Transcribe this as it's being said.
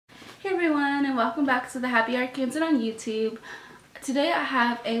Hey everyone, and welcome back to the Happy Arkansan on YouTube. Today I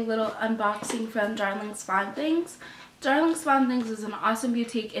have a little unboxing from Darling's Fun Things. Darling's Fun Things is an awesome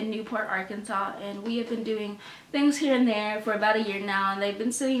boutique in Newport, Arkansas, and we have been doing things here and there for about a year now, and they've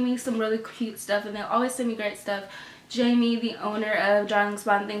been sending me some really cute stuff, and they always send me great stuff. Jamie, the owner of Darling's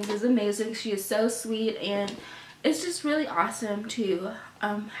Fun Things, is amazing. She is so sweet, and it's just really awesome to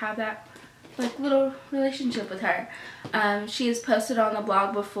have that little relationship with her. She has posted on the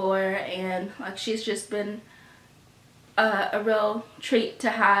blog before, and she's just been a real treat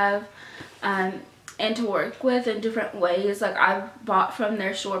to have and to work with in different ways. I've bought from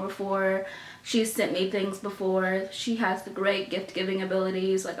their store before. She's sent me things before. She has the great gift giving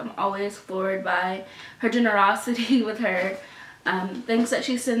abilities. I'm always floored by her generosity with her things that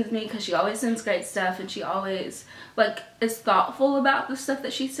she sends me, because she always sends great stuff, and she always is thoughtful about the stuff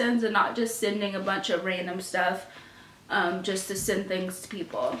that she sends and not just sending a bunch of random stuff just to send things to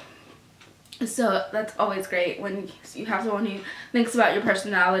people. So that's always great when you have someone who thinks about your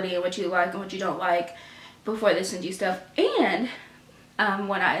personality and what you like and what you don't like before they send you stuff. And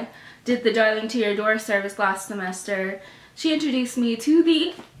when I did the Darling to Your Door service last semester, she introduced me to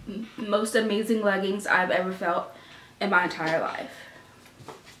the most amazing leggings I've ever felt in my entire life.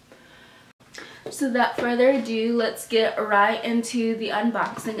 So without further ado, let's get right into the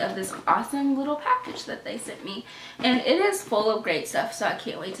unboxing of this awesome little package that they sent me. And it is full of great stuff, so I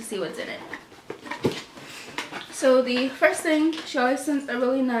can't wait to see what's in it. So the first thing, she always sends a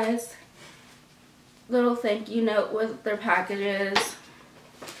really nice little thank you note with their packages.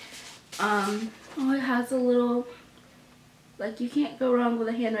 Oh, it has a little, you can't go wrong with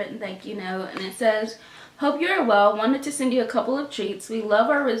a handwritten thank you note, and it says, "Hope you are well. Wanted to send you a couple of treats. We love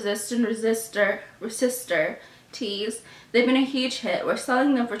our Resist and Resister tees. They've been a huge hit. We're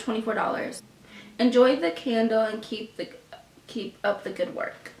selling them for $24. Enjoy the candle and keep up the good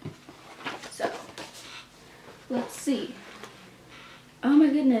work." So, let's see. Oh my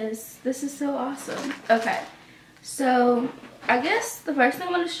goodness, this is so awesome. Okay, so I guess the first thing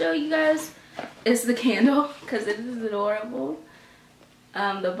I want to show you guys is the candle, because it is adorable.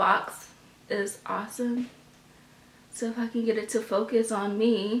 The box is awesome. So if I can get it to focus on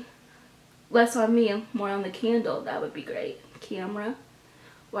me, less on me and more on the candle, that would be great. Camera,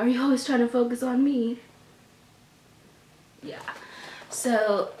 why are you always trying to focus on me? Yeah,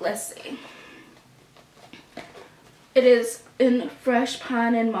 so let's see. It is in fresh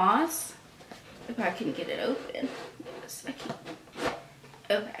pine and moss. If I can get it open. Yes, I can.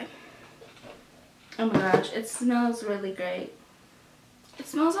 Okay. Oh my gosh, it smells really great. It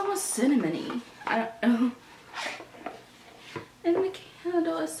smells almost cinnamony. I don't know. And the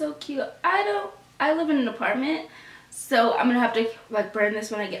candle is so cute. I live in an apartment, so I'm gonna have to burn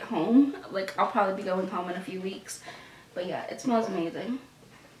this when I get home. I'll probably be going home in a few weeks. But yeah, it smells amazing.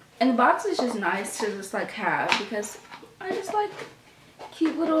 And the box is just nice to just have, because I just like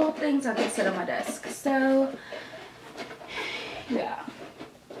cute little things I can sit on my desk. So yeah.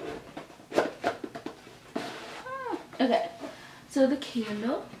 Okay. So the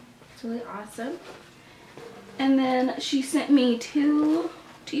candle, it's really awesome. And then she sent me 2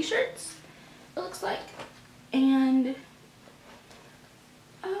 t-shirts, it looks like. And,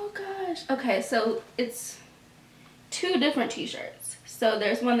 oh gosh. Okay, so it's 2 different t-shirts. So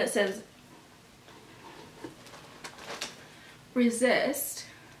there's one that says Resist.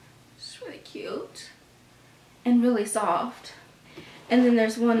 It's really cute and really soft. And then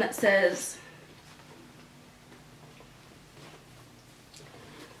there's one that says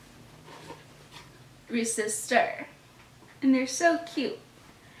Resister, and they're so cute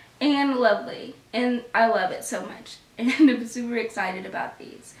and lovely, and I love it so much, and I'm super excited about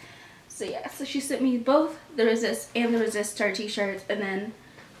these. So yeah, so she sent me both the Resist and the Resistor t-shirts, and then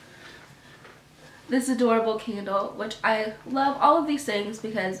this adorable candle, which I love all of these things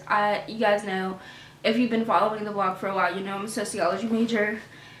because you guys know, if you've been following the blog for a while, you know I'm a sociology major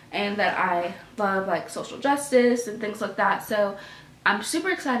and that I love social justice and things like that. So I'm super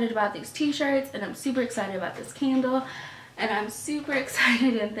excited about these t-shirts, and I'm super excited about this candle, and I'm super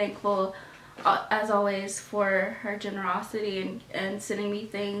excited and thankful as always for her generosity and sending me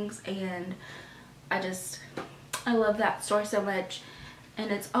things. And I love that store so much,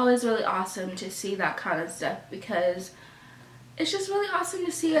 and it's always really awesome to see that kind of stuff, because it's just really awesome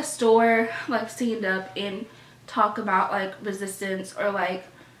to see a store stand up and talk about resistance or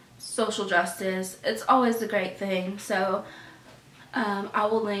social justice. It's always a great thing. So I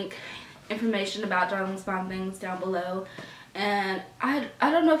will link information about Darling's Fun Things down below, and I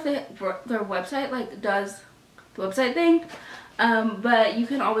don't know if their website does the website thing, but you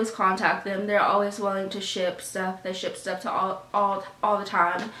can always contact them. They're always willing to ship stuff. They ship stuff to all the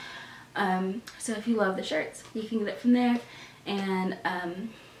time. So if you love the shirts, you can get it from there and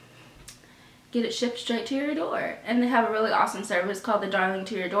get it shipped straight to your door. And they have a really awesome service called the Darling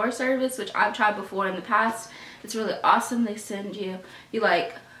to Your Door service, which I've tried before in the past. It's really awesome. They send you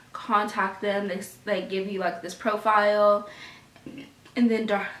like contact them, they give you like this profile, and then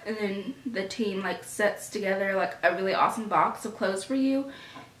the team like sets together like a really awesome box of clothes for you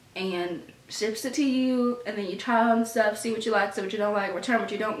and ships it to you, and then you try on stuff, see what you like, see what you don't like, return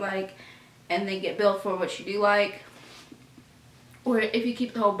what you don't like, and then get billed for what you do like. Or if you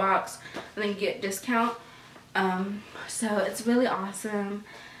keep the whole box, then you get discount. So it's really awesome.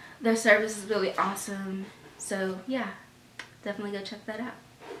 Their service is really awesome. So yeah, definitely go check that out.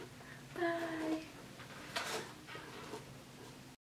 Bye.